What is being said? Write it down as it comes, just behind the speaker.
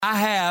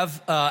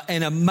have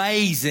an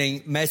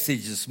amazing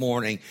message this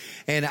morning,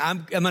 and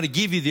I'm going to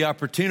give you the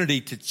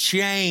opportunity to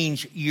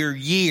change your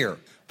year.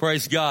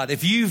 Praise God.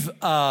 If you've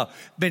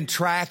been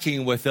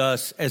tracking with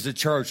us as a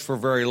church for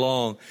very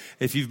long,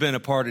 if you've been a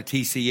part of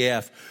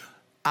TCF,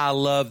 I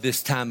love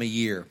this time of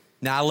year.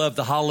 Now, I love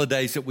the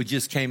holidays that we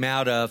just came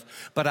out of,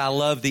 but I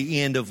love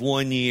the end of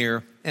one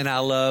year, and I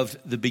love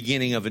the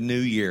beginning of a new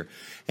year.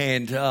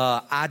 And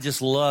I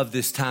just love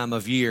this time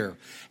of year.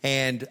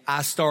 And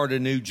I start a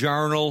new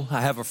journal.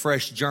 I have a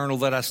fresh journal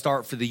that I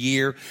start for the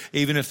year.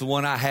 Even if the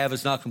one I have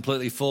is not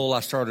completely full,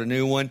 I start a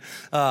new one.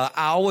 I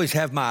always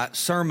have my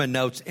sermon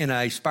notes in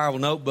a spiral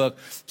notebook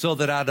so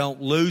that I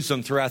don't lose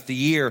them throughout the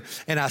year.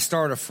 And I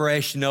start a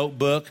fresh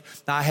notebook.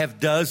 I have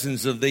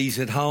dozens of these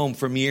at home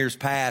from years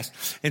past.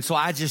 And so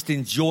I just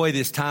enjoy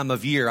this time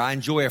of year. I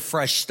enjoy a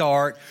fresh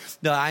start.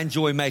 I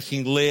enjoy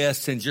making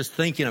lists and just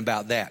thinking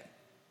about that.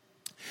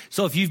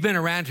 So if you've been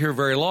around here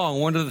very long,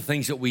 one of the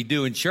things that we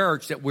do in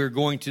church that we're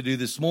going to do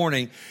this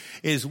morning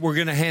is we're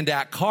going to hand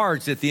out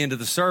cards at the end of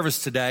the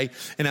service today,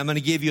 and I'm going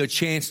to give you a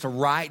chance to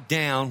write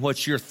down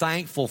what you're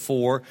thankful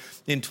for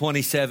in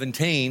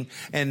 2017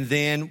 and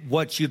then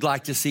what you'd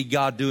like to see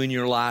God do in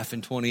your life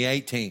in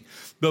 2018.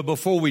 But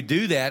before we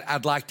do that,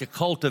 I'd like to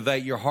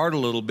cultivate your heart a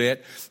little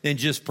bit and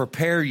just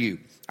prepare you.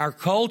 Our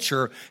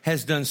culture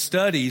has done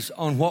studies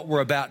on what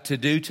we're about to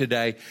do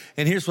today,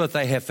 and here's what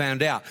they have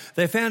found out.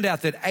 They found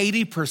out that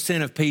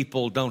 80% of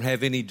people don't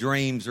have any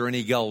dreams or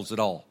any goals at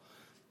all.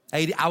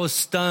 I was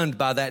stunned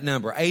by that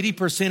number.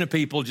 80% of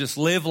people just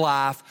live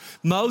life.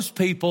 Most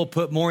people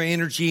put more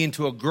energy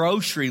into a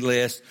grocery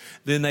list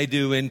than they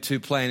do into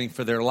planning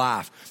for their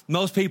life.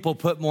 Most people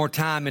put more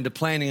time into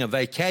planning a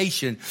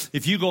vacation.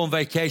 If you go on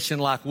vacation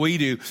like we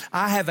do,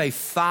 I have a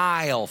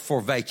file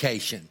for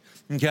vacation.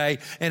 Okay,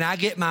 and I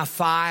get my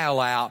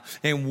file out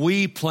and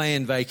we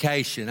plan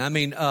vacation. I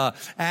mean,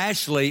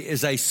 Ashley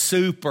is a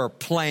super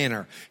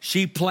planner.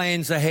 She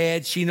plans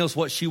ahead. She knows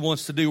what she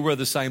wants to do. We're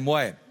the same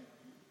way.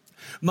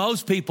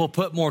 Most people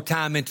put more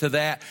time into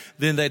that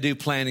than they do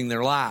planning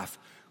their life.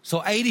 So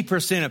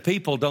 80% of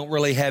people don't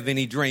really have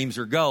any dreams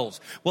or goals.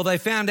 Well, they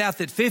found out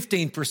that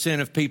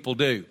 15% of people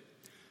do.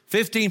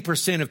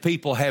 15% of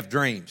people have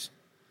dreams.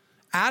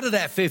 Out of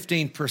that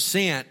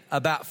 15%,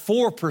 about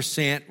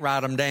 4% write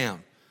them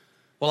down.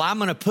 Well, I'm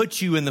going to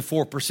put you in the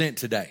 4%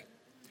 today,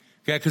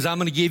 okay, because I'm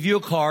going to give you a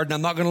card, and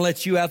I'm not going to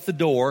let you out the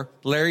door.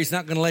 Larry's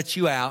not going to let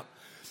you out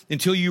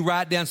until you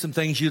write down some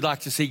things you'd like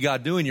to see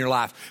God do in your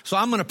life. So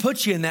I'm going to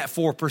put you in that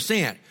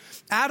 4%.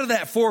 Out of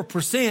that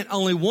 4%,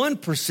 only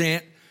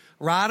 1%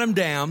 write them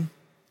down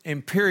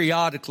and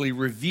periodically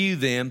review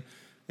them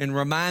and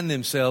remind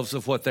themselves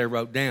of what they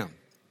wrote down.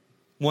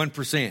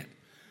 1%.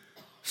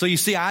 So you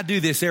see, I do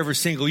this every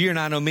single year, and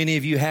I know many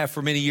of you have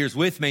for many years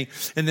with me,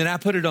 and then I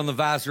put it on the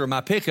visor of my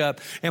pickup,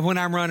 and when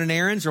I'm running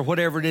errands or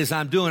whatever it is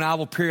I'm doing, I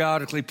will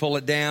periodically pull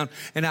it down,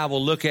 and I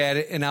will look at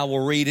it, and I will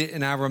read it,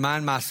 and I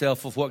remind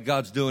myself of what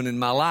God's doing in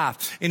my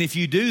life. And if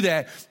you do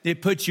that,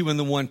 it puts you in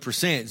the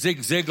 1%. Zig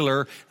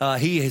Ziglar,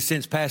 he has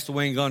since passed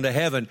away and gone to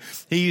heaven.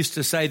 He used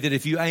to say that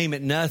if you aim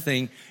at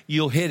nothing,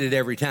 you'll hit it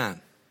every time.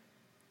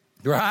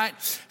 Right?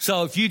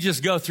 So if you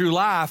just go through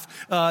life,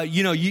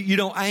 you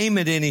don't aim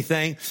at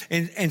anything,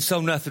 and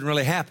so nothing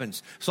really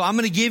happens. So I'm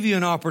going to give you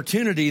an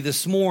opportunity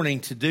this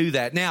morning to do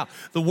that. Now,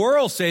 the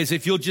world says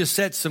if you'll just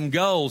set some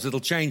goals, it'll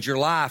change your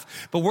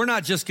life. But we're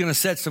not just going to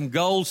set some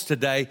goals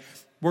today.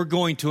 We're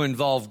going to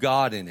involve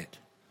God in it.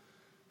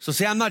 So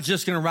see, I'm not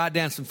just going to write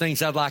down some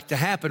things I'd like to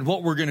happen.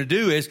 What we're going to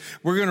do is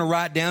we're going to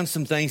write down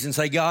some things and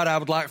say, God, I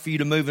would like for you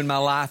to move in my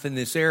life in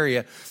this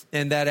area.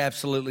 And that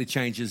absolutely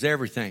changes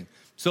everything.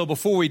 So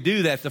before we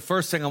do that, the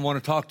first thing I want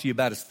to talk to you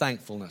about is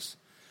thankfulness.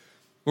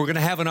 We're going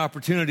to have an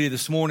opportunity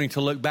this morning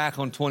to look back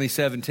on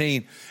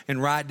 2017 and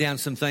write down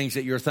some things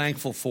that you're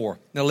thankful for.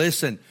 Now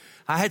listen,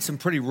 I had some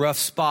pretty rough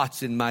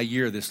spots in my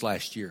year this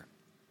last year.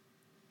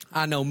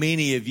 I know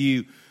many of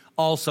you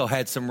also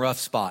had some rough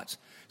spots.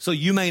 So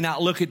you may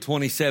not look at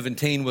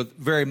 2017 with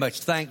very much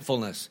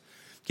thankfulness.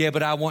 Okay,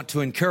 but I want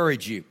to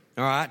encourage you.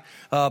 All right.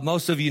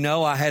 Most of you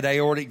know I had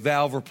aortic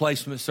valve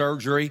replacement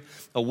surgery.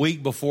 A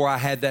week before I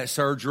had that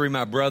surgery,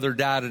 my brother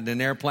died in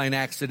an airplane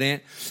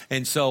accident.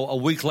 And so a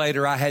week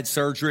later I had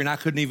surgery, and I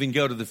couldn't even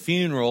go to the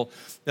funeral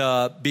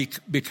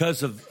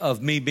because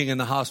of me being in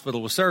the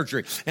hospital with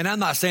surgery. And I'm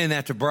not saying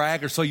that to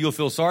brag or so you'll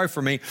feel sorry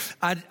for me.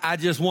 I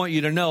just want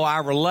you to know I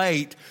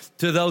relate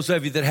to those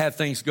of you that have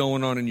things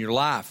going on in your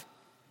life.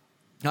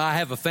 Now, I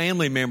have a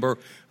family member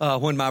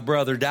when my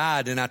brother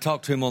died, and I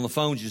talked to him on the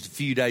phone just a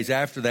few days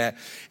after that.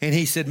 And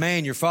he said,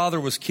 man, your father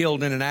was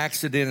killed in an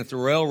accident at the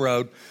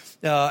railroad,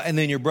 and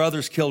then your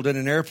brother's killed in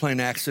an airplane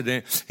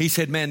accident. He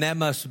said, man, that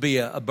must be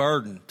a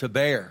burden to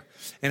bear.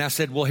 And I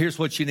said, well, here's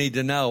what you need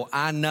to know.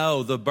 I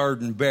know the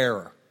burden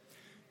bearer.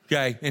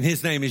 Okay, and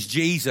his name is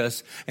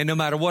Jesus, and no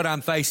matter what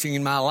I'm facing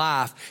in my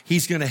life,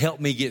 he's going to help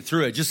me get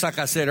through it. Just like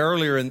I said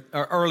earlier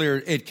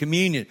at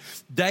communion,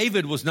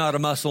 David was not a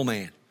muscle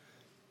man.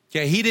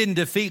 Okay, he didn't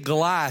defeat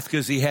Goliath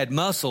because he had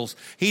muscles.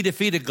 He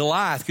defeated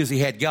Goliath because he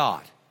had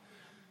God.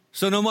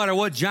 So no matter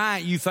what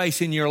giant you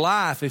face in your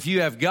life, if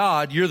you have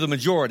God, you're the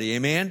majority.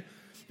 Amen?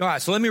 All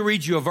right, so let me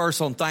read you a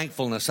verse on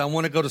thankfulness. I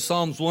want to go to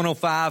Psalms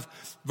 105,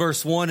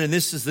 verse 1, and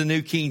this is the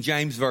New King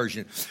James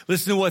Version.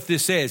 Listen to what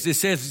this says. It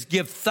says,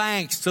 give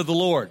thanks to the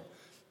Lord.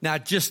 Now,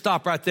 just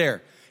stop right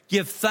there.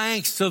 Give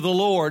thanks to the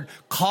Lord,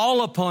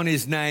 call upon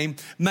his name,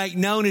 make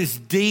known his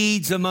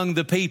deeds among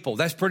the people.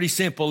 That's pretty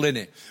simple, isn't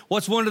it?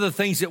 What's one of the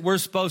things that we're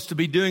supposed to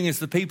be doing as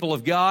the people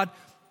of God?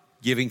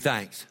 Giving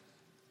thanks.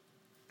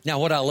 Now,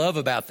 what I love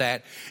about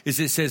that is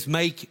it says,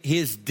 make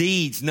his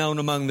deeds known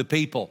among the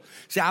people.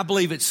 See, I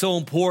believe it's so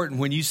important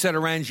when you sit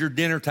around your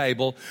dinner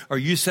table or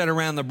you sit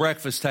around the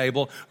breakfast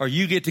table or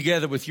you get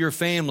together with your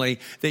family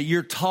that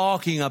you're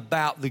talking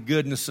about the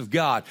goodness of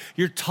God.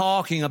 You're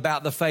talking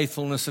about the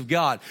faithfulness of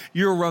God.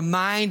 You're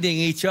reminding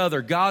each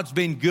other God's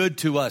been good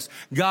to us.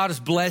 God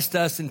has blessed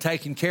us and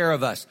taken care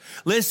of us.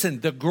 Listen,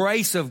 the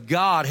grace of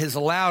God has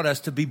allowed us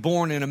to be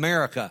born in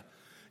America.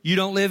 You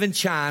don't live in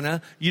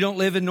China. You don't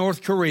live in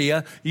North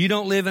Korea. You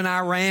don't live in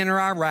Iran or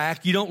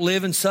Iraq. You don't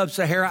live in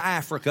sub-Saharan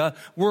Africa.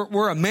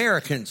 We're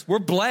Americans. We're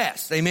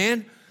blessed.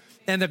 Amen?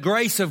 And the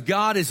grace of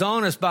God is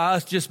on us by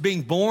us just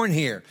being born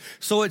here.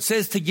 So it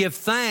says to give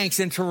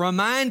thanks and to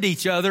remind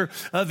each other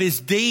of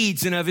his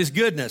deeds and of his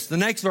goodness. The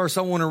next verse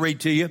I want to read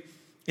to you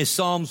is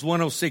Psalms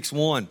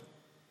 106:1.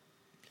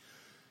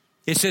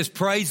 It says,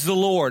 praise the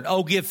Lord.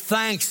 Oh, give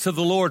thanks to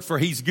the Lord for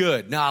he's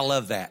good. Now, I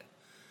love that.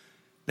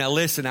 Now,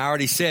 listen, I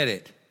already said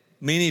it.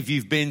 Many of you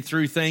have been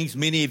through things.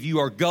 Many of you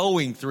are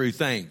going through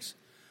things.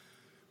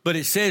 But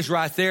it says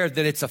right there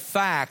that it's a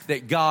fact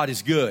that God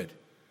is good.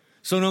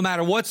 So no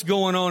matter what's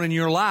going on in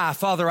your life,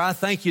 Father, I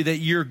thank you that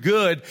you're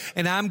good,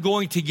 and I'm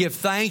going to give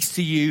thanks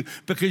to you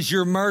because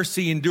your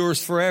mercy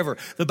endures forever.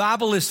 The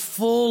Bible is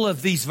full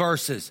of these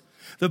verses.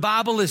 The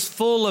Bible is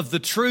full of the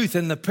truth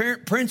and the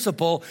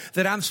principle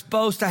that I'm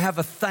supposed to have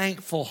a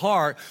thankful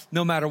heart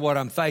no matter what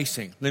I'm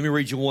facing. Let me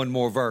read you one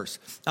more verse.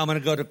 I'm going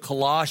to go to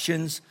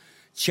Colossians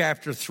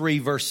chapter 3,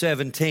 verse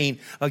 17.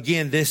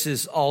 Again, this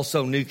is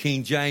also New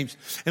King James.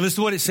 And listen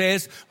to what it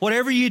says.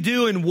 Whatever you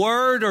do in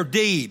word or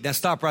deed. Now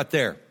stop right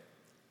there.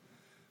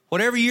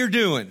 Whatever you're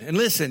doing, and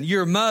listen,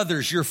 your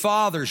mothers, your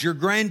fathers, your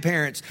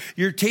grandparents,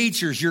 your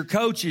teachers, your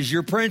coaches,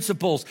 your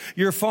principals,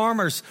 your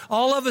farmers,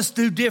 all of us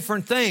do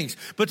different things.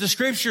 But the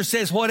scripture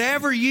says,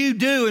 whatever you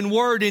do in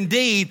word and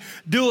deed,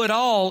 do it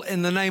all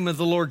in the name of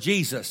the Lord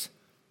Jesus.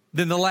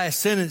 Then the last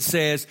sentence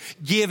says,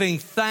 giving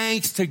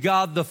thanks to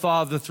God the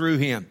Father through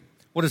him.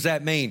 What does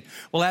that mean?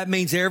 Well, that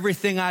means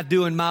everything I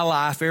do in my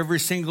life every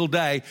single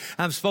day,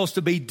 I'm supposed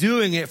to be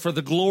doing it for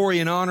the glory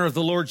and honor of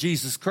the Lord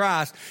Jesus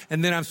Christ,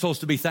 and then I'm supposed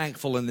to be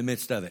thankful in the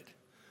midst of it.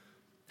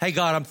 Hey,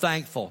 God, I'm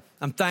thankful.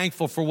 I'm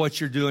thankful for what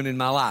you're doing in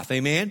my life.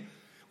 Amen?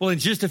 Well, in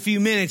just a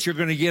few minutes, you're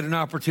going to get an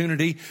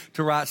opportunity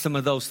to write some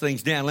of those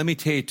things down. Let me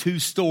tell you two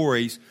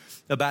stories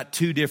about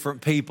two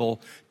different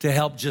people to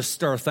help just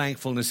stir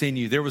thankfulness in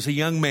you. There was a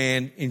young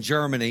man in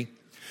Germany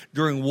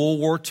during World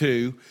War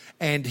II,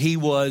 and he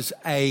was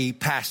a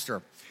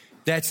pastor.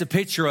 That's a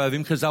picture of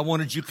him because I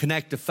wanted you to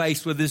connect a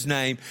face with his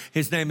name.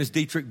 His name is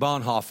Dietrich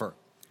Bonhoeffer.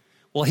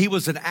 Well, he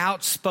was an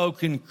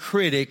outspoken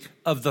critic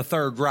of the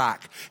Third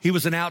Reich. He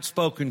was an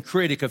outspoken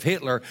critic of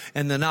Hitler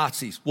and the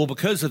Nazis. Well,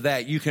 because of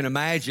that, you can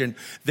imagine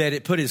that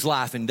it put his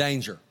life in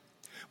danger.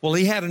 Well,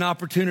 he had an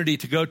opportunity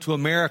to go to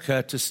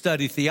America to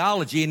study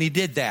theology, and he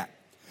did that.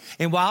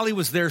 And while he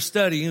was there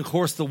studying, of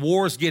course, the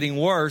war's getting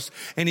worse,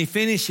 and he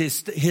finished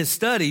his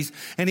studies,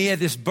 and he had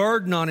this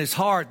burden on his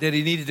heart that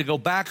he needed to go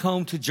back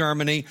home to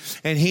Germany,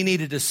 and he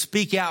needed to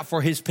speak out for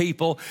his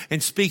people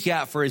and speak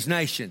out for his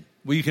nation.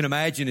 Well, you can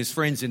imagine his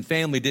friends and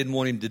family didn't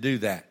want him to do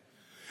that.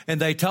 And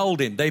they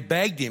told him, they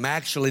begged him,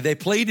 actually, they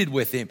pleaded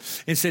with him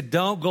and said,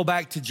 don't go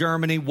back to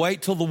Germany,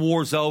 wait till the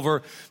war's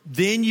over,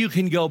 then you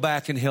can go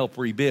back and help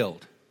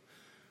rebuild.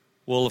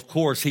 Well, of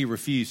course, he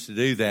refused to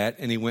do that,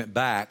 and he went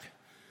back.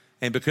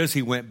 And because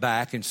he went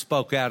back and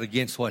spoke out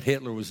against what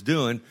Hitler was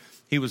doing,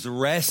 he was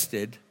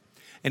arrested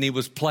and he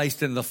was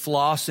placed in the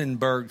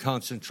Flossenburg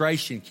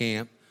concentration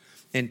camp.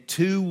 And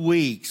 2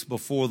 weeks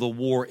before the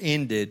war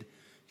ended,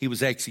 he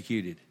was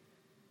executed.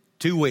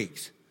 2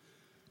 weeks.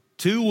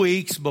 2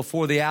 weeks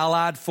before the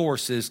Allied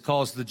forces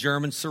caused the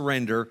German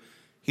surrender,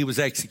 he was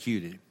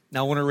executed.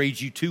 Now I want to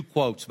read you 2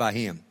 quotes by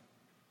him.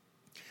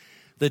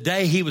 The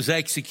day he was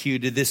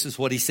executed, this is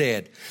what he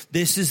said.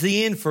 This is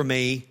the end for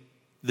me,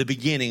 the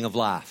beginning of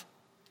life.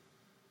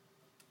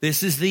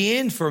 This is the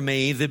end for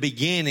me, the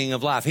beginning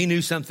of life. He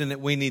knew something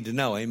that we need to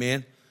know,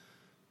 amen?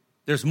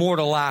 There's more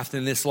to life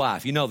than this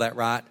life. You know that,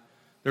 right?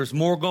 There's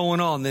more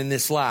going on than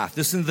this life.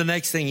 Listen to the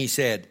next thing he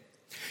said.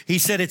 He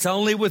said, it's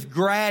only with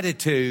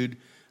gratitude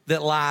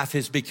that life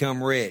has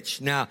become rich.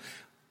 Now,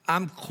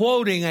 I'm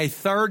quoting a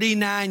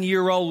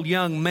 39-year-old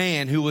young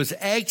man who was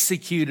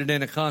executed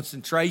in a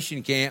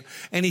concentration camp,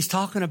 and he's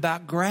talking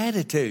about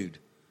gratitude.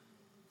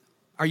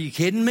 Are you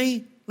kidding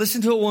me?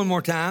 Listen to it one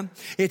more time.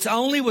 It's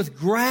only with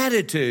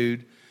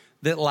gratitude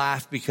that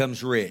life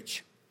becomes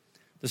rich.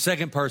 The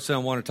second person I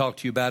want to talk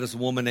to you about is a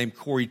woman named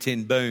Corrie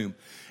ten Boom.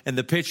 And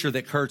the picture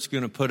that Kurt's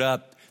going to put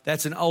up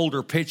That's an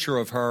older picture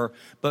of her.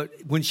 But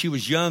when she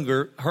was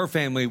younger, her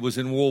family was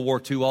in World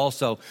War II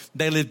also.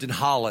 They lived in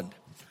Holland.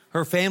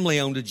 Her family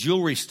owned a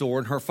jewelry store,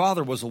 and her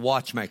father was a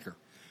watchmaker.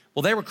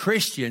 Well, they were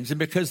Christians, and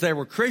because they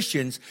were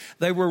Christians,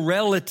 they were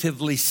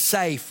relatively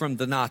safe from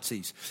the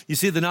Nazis. You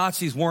see, the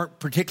Nazis weren't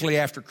particularly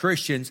after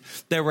Christians.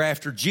 They were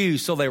after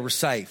Jews, so they were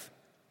safe.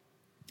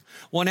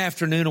 One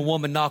afternoon, a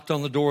woman knocked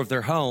on the door of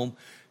their home,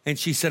 and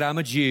she said, "I'm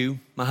a Jew.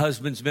 My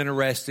husband's been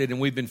arrested, and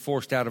we've been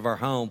forced out of our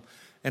home,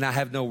 and I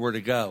have nowhere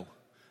to go."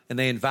 And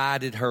they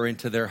invited her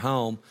into their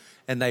home,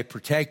 and they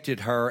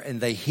protected her,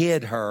 and they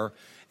hid her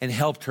and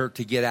helped her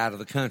to get out of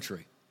the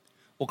country.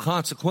 Well,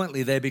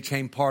 consequently, they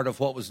became part of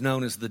what was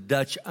known as the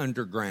Dutch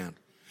Underground.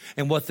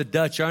 And what the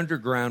Dutch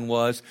Underground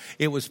was,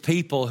 it was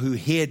people who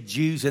hid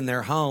Jews in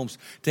their homes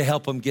to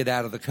help them get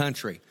out of the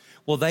country.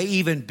 Well, they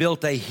even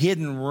built a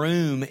hidden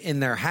room in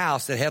their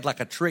house that had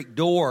like a trick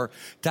door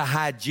to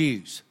hide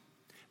Jews.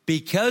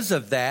 Because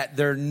of that,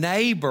 their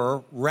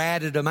neighbor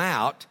ratted them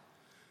out,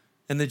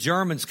 and the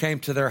Germans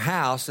came to their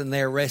house and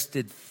they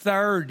arrested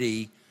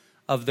 30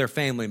 of their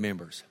family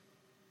members.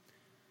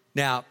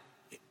 Now,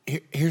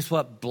 here's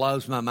what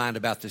blows my mind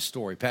about this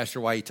story.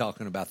 Pastor, why are you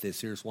talking about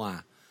this? Here's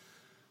why.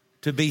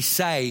 To be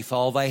safe,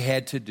 all they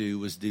had to do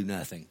was do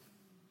nothing.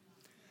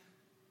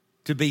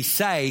 To be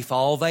safe,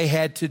 all they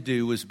had to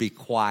do was be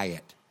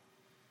quiet.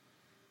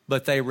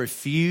 But they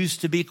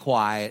refused to be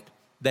quiet.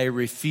 They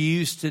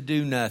refused to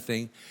do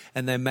nothing.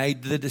 And they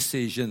made the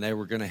decision they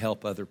were going to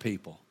help other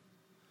people.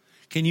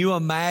 Can you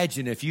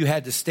imagine if you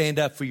had to stand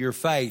up for your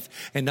faith?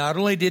 And not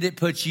only did it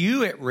put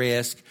you at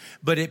risk,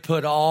 but it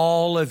put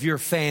all of your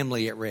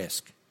family at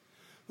risk.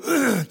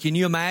 Can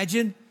you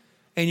imagine?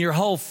 And your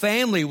whole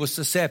family was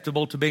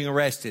susceptible to being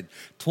arrested.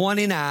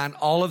 29,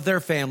 all of their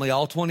family,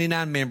 all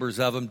 29 members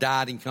of them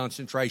died in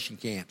concentration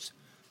camps.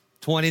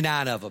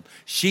 29 of them.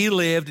 She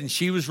lived and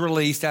she was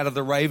released out of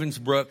the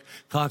Ravensbrück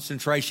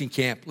concentration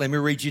camp. Let me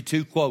read you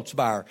 2 quotes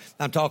by her.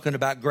 I'm talking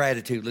about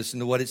gratitude. Listen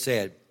to what it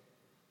said.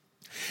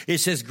 It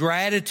says,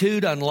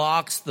 "Gratitude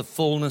unlocks the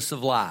fullness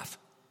of life."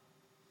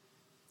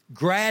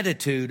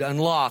 Gratitude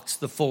unlocks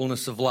the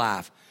fullness of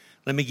life.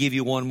 Let me give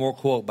you one more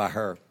quote by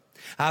her.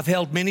 "I've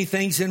held many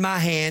things in my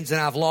hands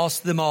and I've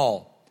lost them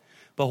all.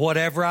 But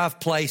whatever I've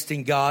placed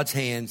in God's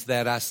hands,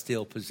 that I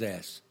still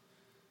possess."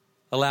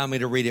 Allow me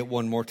to read it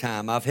one more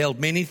time. "I've held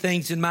many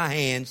things in my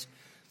hands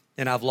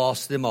and I've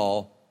lost them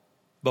all.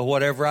 But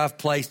whatever I've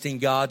placed in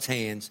God's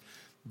hands,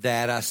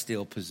 that I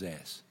still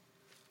possess."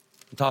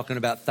 I'm talking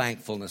about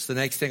thankfulness. The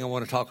next thing I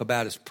want to talk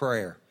about is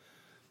prayer.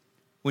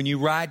 When you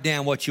write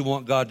down what you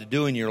want God to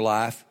do in your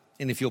life,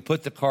 and if you'll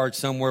put the card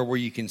somewhere where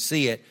you can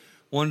see it,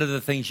 one of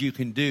the things you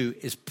can do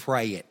is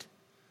pray it.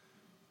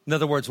 In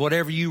other words,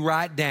 whatever you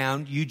write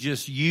down, you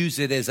just use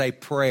it as a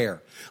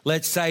prayer.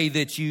 Let's say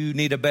that you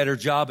need a better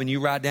job and you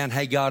write down,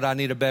 "Hey, God, I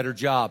need a better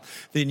job."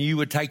 Then you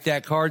would take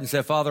that card and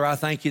say, "Father, I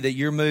thank you that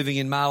you're moving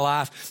in my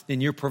life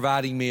and you're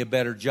providing me a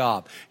better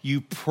job."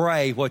 You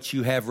pray what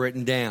you have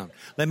written down.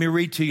 Let me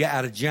read to you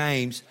out of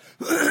James,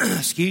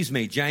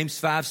 James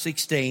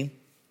 5:16.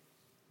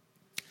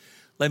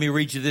 Let me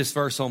read you this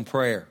verse on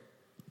prayer.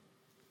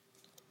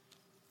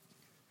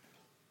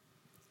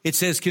 It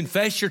says,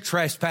 "Confess your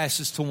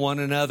trespasses to one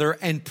another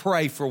and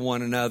pray for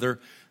one another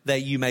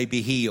that you may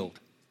be healed.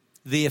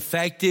 The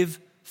effective,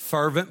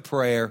 fervent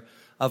prayer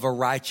of a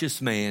righteous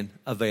man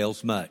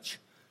avails much."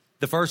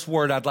 The first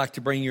word I'd like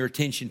to bring your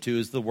attention to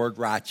is the word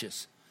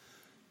righteous.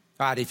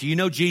 All right, if you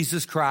know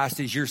Jesus Christ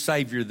as your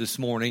Savior this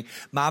morning,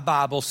 my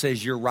Bible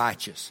says you're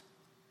righteous.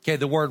 Okay,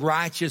 the word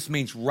righteous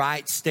means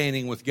right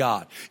standing with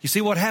God. You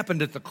see, what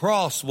happened at the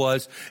cross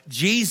was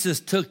Jesus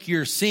took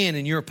your sin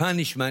and your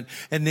punishment,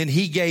 and then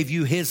he gave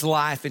you his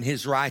life and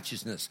his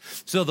righteousness.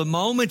 So the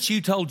moment you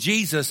told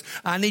Jesus,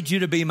 "I need you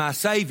to be my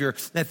Savior,"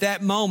 at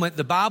that moment,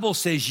 the Bible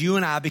says you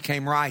and I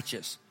became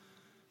righteous.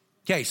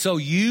 Okay, so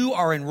you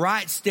are in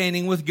right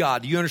standing with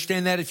God. Do you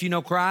understand that if you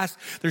know Christ?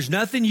 There's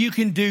nothing you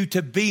can do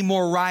to be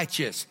more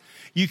righteous.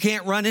 You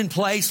can't run in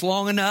place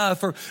long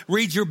enough or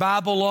read your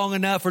Bible long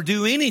enough or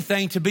do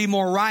anything to be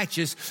more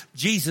righteous.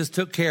 Jesus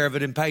took care of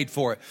it and paid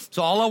for it.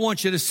 So all I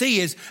want you to see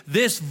is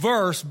this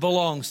verse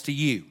belongs to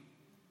you.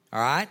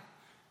 All right?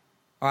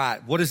 All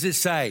right. What does it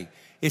say?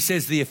 It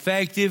says the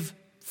effective,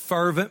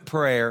 fervent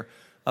prayer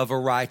of a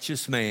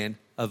righteous man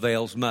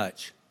avails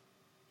much.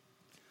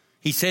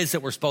 He says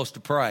that we're supposed to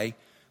pray,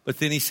 but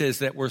then he says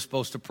that we're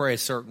supposed to pray a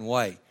certain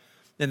way.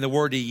 And the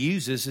word he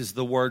uses is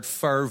the word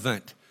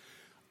fervent.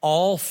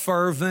 All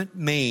fervent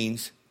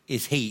means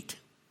is heat.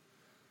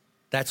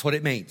 That's what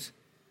it means.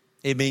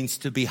 It means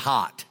to be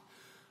hot.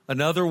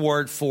 Another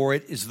word for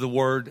it is the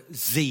word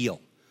zeal.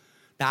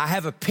 Now, I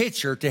have a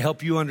picture to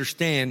help you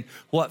understand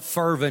what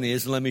fervent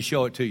is. Let me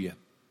show it to you.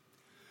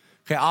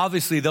 Okay,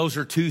 obviously those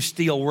are 2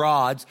 steel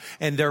rods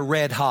and they're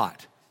red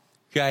hot.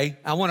 Okay,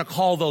 I want to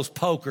call those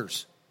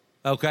pokers.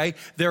 Okay,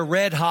 they're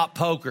red hot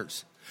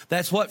pokers.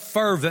 That's what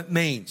fervent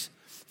means.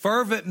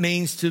 Fervent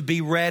means to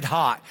be red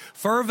hot.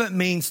 Fervent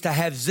means to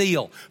have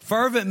zeal.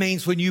 Fervent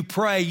means when you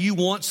pray, you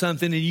want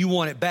something and you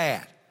want it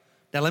bad.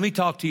 Now, let me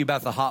talk to you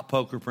about the hot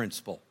poker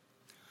principle.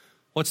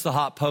 What's the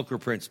hot poker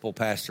principle,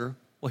 Pastor?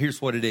 Well,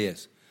 here's what it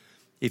is.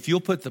 If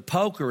you'll put the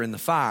poker in the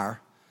fire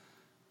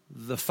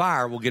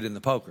will get in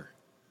the poker.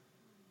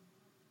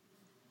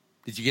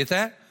 Did you get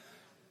that?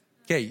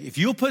 Okay, if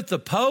you'll put the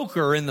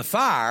poker in the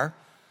fire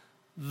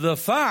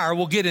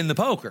will get in the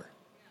poker.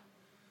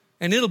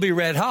 And it'll be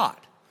red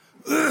hot.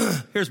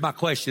 Here's my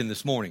question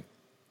this morning.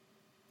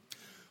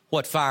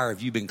 What fire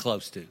have you been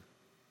close to?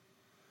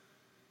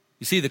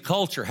 You see, the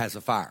culture has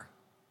a fire.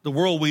 The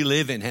world we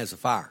live in has a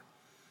fire.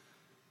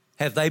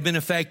 Have they been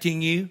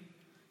affecting you?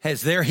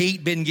 Has their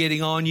heat been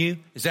getting on you?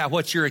 Is that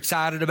what you're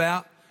excited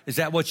about? Is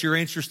that what you're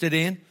interested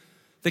in?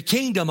 The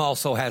kingdom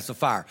also has a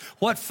fire.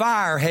 What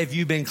fire have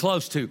you been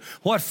close to?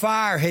 What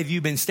fire have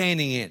you been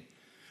standing in?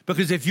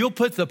 Because if you'll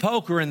put the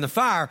poker in the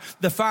fire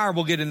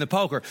will get in the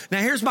poker. Now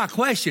here's my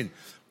question.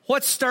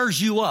 What stirs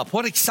you up?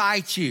 What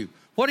excites you?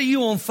 What are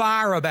you on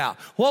fire about?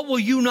 What will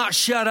you not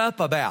shut up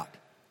about?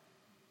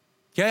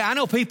 Okay, I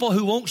know people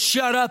who won't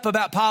shut up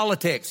about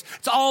politics.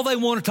 It's all they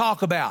want to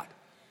talk about.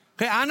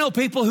 Okay, I know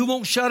people who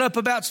won't shut up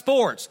about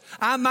sports.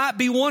 I might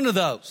be one of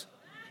those.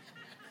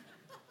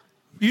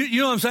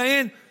 You know what I'm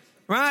saying?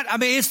 Right? I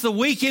mean, it's the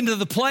weekend of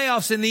the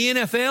playoffs in the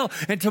NFL,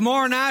 and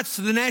tomorrow night's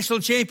the national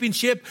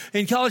championship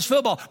in college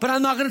football. But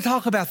I'm not going to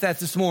talk about that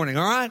this morning,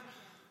 all right?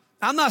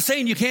 I'm not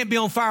saying you can't be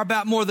on fire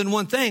about more than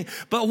one thing,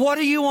 but what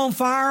are you on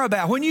fire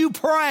about? When you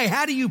pray,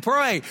 how do you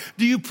pray?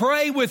 Do you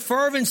pray with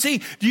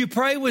fervency? Do you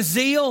pray with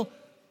zeal?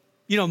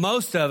 You know,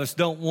 most of us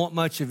don't want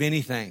much of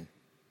anything.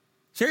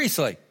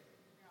 Seriously.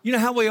 You know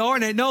how we are?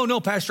 No,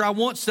 Pastor, I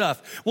want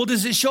stuff. Well,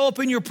 does it show up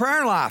in your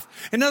prayer life?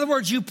 In other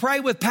words, you pray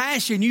with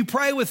passion. You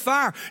pray with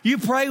fire. You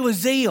pray with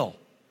zeal.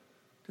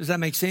 Does that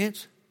make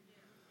sense?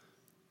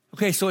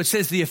 Okay, so it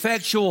says the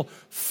effectual,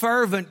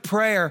 fervent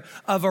prayer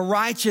of a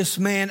righteous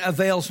man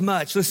avails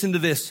much. Listen to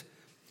this.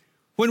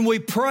 When we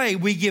pray,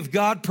 we give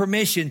God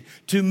permission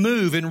to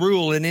move and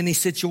rule in any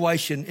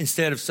situation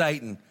instead of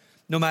Satan,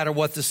 no matter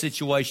what the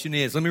situation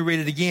is. Let me read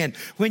it again.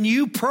 When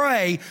you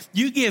pray,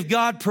 you give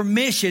God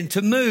permission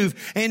to move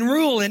and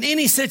rule in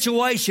any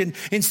situation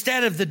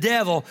instead of the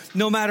devil,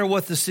 no matter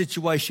what the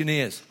situation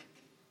is.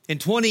 In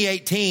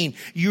 2018,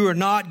 you are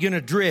not going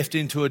to drift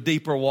into a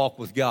deeper walk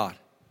with God.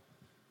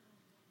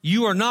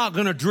 You are not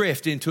going to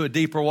drift into a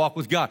deeper walk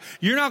with God.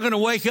 You're not going to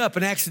wake up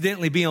and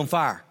accidentally be on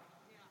fire.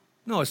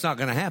 No, it's not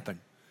going to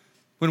happen.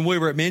 When we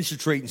were at Men's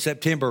Retreat in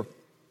September,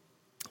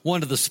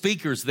 one of the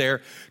speakers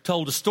there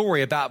told a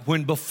story about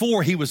when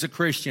before he was a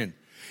Christian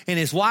and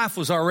his wife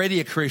was already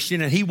a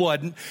Christian and he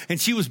wasn't,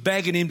 and she was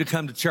begging him to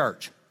come to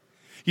church.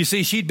 You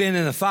see, she'd been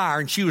in the fire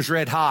and she was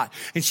red hot,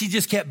 and she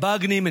just kept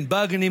bugging him and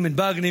bugging him and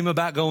bugging him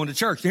about going to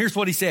church. And here's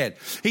what he said.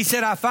 He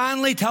said, I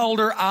finally told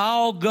her,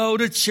 I'll go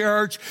to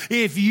church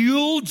if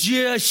you'll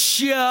just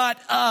shut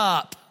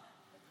up.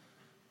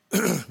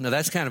 Now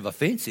that's kind of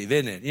offensive,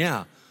 isn't it?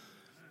 Yeah.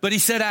 But he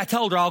said, I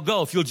told her I'll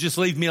go if you'll just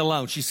leave me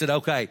alone. She said,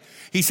 okay.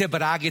 He said,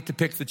 but I get to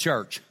pick the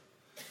church.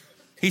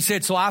 He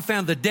said, so I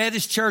found the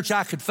deadest church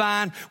I could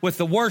find with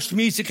the worst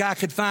music I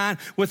could find,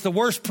 with the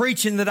worst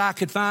preaching that I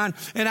could find.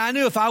 And I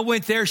knew if I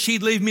went there,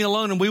 she'd leave me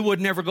alone and we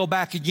would never go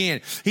back again.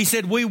 He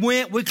said, we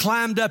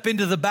climbed up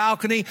into the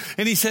balcony,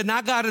 and he said, and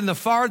I got in the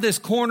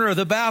farthest corner of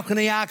the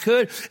balcony I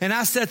could, and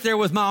I sat there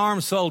with my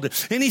arms folded.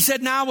 And he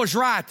said, and I was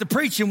right. The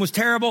preaching was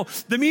terrible.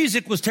 The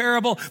music was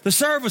terrible. The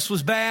service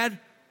was bad.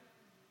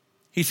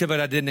 He said,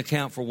 but I didn't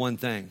account for one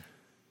thing.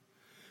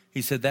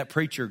 He said, that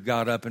preacher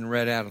got up and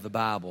read out of the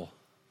Bible,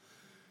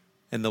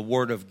 and the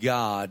Word of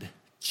God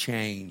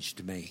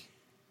changed me.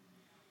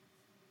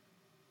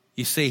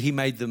 You see, he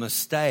made the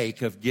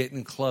mistake of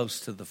getting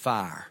close to the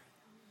fire.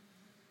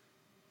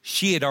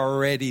 She had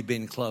already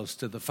been close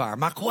to the fire.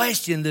 My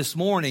question this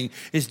morning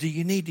is, do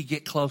you need to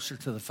get closer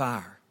to the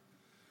fire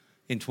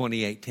in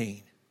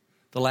 2018?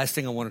 The last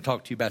thing I want to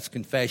talk to you about is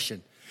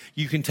confession.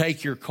 You can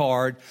take your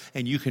card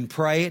and you can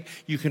pray it.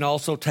 You can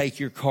also take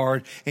your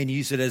card and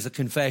use it as a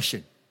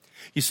confession.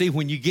 You see,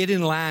 when you get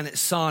in line at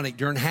Sonic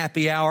during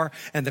happy hour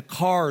and the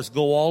cars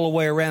go all the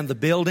way around the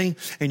building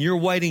and you're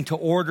waiting to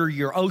order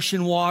your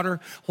ocean water,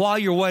 while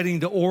you're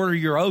waiting to order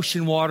your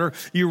ocean water,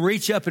 you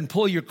reach up and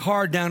pull your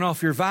card down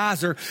off your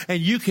visor,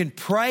 and you can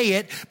pray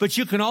it, but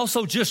you can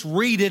also just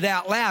read it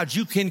out loud.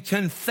 You can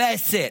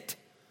confess it.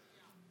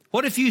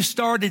 What if you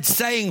started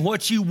saying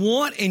what you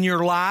want in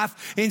your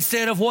life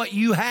instead of what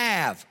you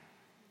have?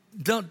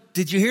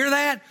 Did you hear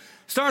that?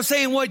 Start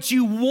saying what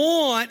you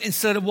want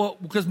instead of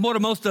because what do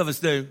most of us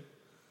do?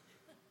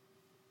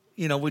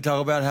 You know, we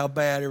talk about how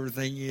bad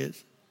everything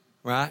is,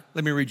 right?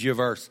 Let me read you a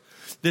verse.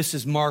 This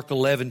is Mark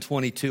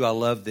 11:22. I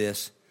love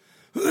this.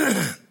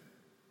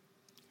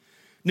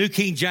 New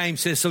King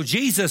James says, so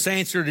Jesus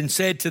answered and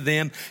said to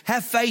them,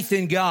 have faith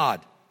in God.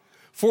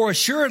 For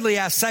assuredly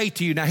I say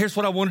to you. Now here's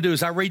what I want to do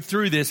as I read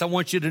through this. I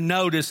want you to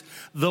notice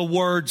the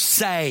word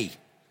say.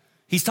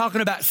 He's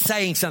talking about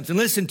saying something.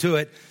 Listen to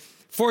it.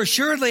 For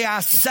assuredly I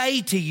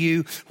say to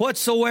you,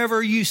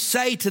 whatsoever you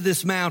say to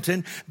this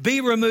mountain, be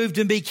removed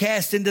and be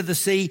cast into the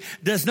sea,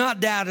 does not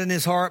doubt in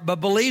his heart, but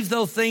believes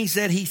those things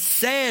that he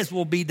says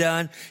will be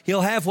done,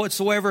 he'll have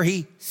whatsoever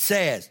he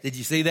says. Did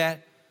you see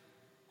that?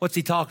 What's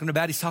he talking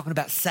about? He's talking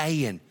about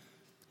saying.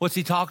 What's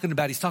he talking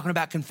about? He's talking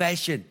about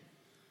confession.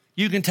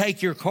 You can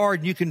take your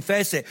card and you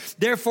confess it.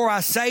 Therefore, I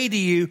say to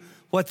you,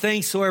 what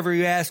things soever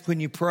you ask when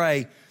you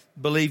pray,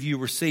 believe you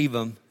receive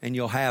them and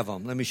you'll have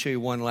them. Let me show you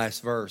one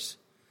last verse.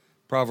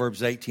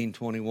 Proverbs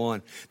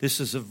 18:21. This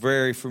is a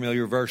very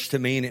familiar verse to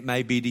me, and it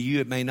may be to you,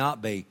 it may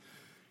not be.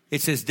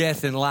 It says,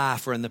 death and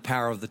life are in the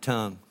power of the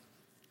tongue.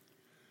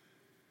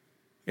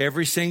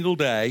 Every single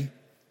day,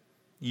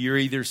 you're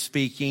either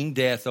speaking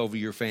death over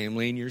your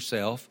family and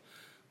yourself,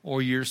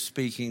 or you're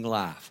speaking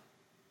life.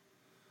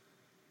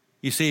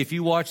 You see, if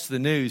you watch the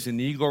news and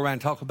you go around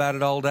and talk about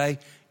it all day,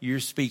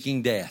 you're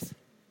speaking death.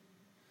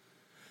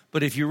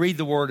 But if you read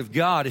the Word of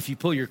God, if you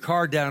pull your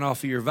card down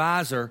off of your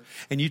visor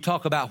and you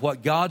talk about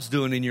what God's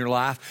doing in your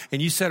life,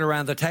 and you sit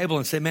around the table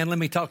and say, man, let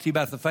me talk to you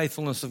about the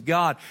faithfulness of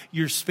God,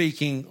 you're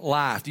speaking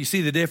life. Do you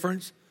see the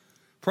difference?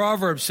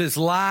 Proverbs says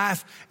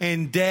life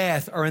and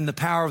death are in the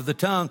power of the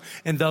tongue,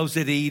 and those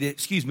that eat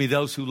it,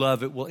 those who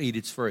love it will eat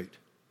its fruit.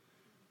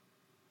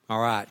 All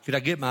right. Could I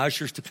get my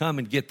ushers to come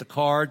and get the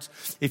cards?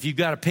 If you've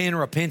got a pen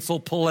or a pencil,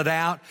 pull it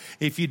out.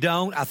 If you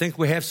don't, I think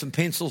we have some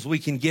pencils we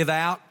can give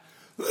out.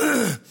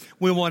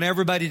 We want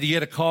everybody to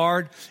get a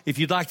card. If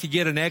you'd like to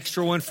get an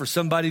extra one for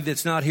somebody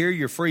that's not here,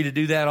 you're free to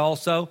do that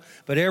also.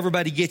 But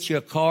everybody get you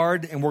a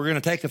card, and we're going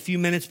to take a few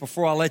minutes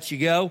before I let you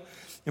go,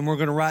 and we're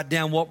going to write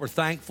down what we're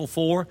thankful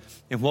for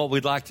and what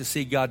we'd like to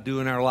see God do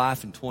in our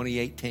life in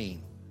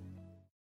 2018.